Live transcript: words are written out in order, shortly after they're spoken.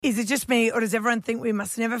Is it just me, or does everyone think we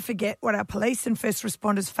must never forget what our police and first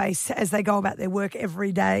responders face as they go about their work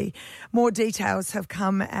every day? More details have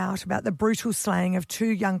come out about the brutal slaying of two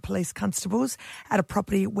young police constables at a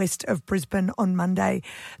property west of Brisbane on Monday.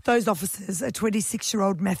 Those officers are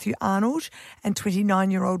 26-year-old Matthew Arnold and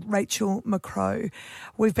 29-year-old Rachel McCrow.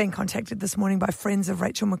 We've been contacted this morning by friends of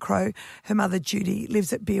Rachel McCrow. Her mother, Judy,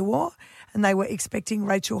 lives at Wieambilla, and they were expecting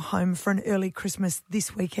Rachel home for an early Christmas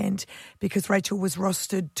this weekend because Rachel was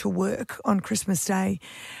rostered to work on Christmas Day.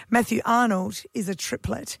 Matthew Arnold is a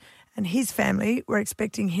triplet, and his family were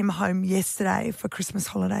expecting him home yesterday for Christmas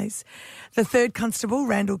holidays. The third constable,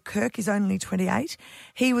 Randall Kirk, is only 28.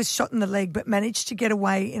 He was shot in the leg but managed to get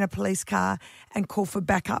away in a police car and call for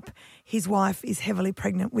backup. His wife is heavily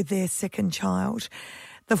pregnant with their second child.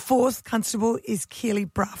 The fourth constable is Keely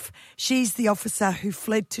Bruff. She's the officer who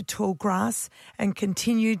fled to tall grass and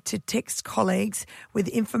continued to text colleagues with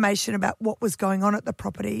information about what was going on at the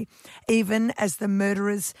property, even as the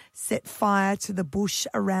murderers set fire to the bush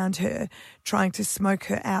around her, trying to smoke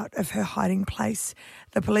her out of her hiding place.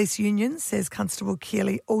 The police union says Constable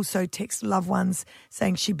Keely also texted loved ones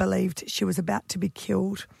saying she believed she was about to be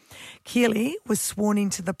killed. Keely was sworn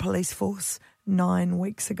into the police force 9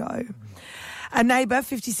 weeks ago. A neighbour,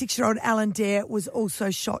 56-year-old Alan Dare, was also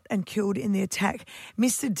shot and killed in the attack.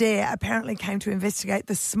 Mr Dare apparently came to investigate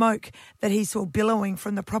the smoke that he saw billowing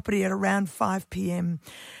from the property at around 5 p.m.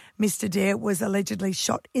 Mr Dare was allegedly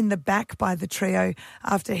shot in the back by the trio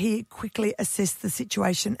after he quickly assessed the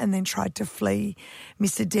situation and then tried to flee.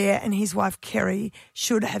 Mr Dare and his wife Kerry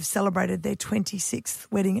should have celebrated their 26th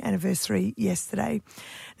wedding anniversary yesterday.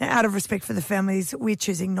 Now, out of respect for the families, we're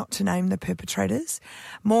choosing not to name the perpetrators.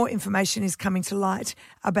 More information is coming to light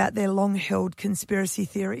about their long-held conspiracy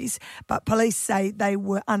theories, but police say they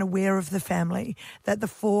were unaware of the family, that the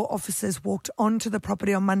four officers walked onto the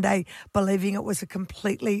property on Monday believing it was a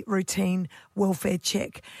completely routine welfare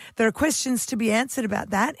check. There are questions to be answered about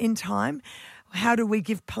that in time. How do we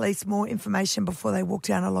give police more information before they walk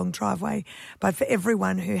down a long driveway? But for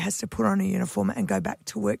everyone who has to put on a uniform and go back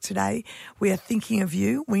to work today, we are thinking of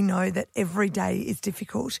you. We know that every day is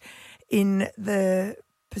difficult in the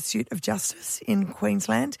pursuit of justice in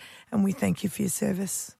Queensland, and we thank you for your service.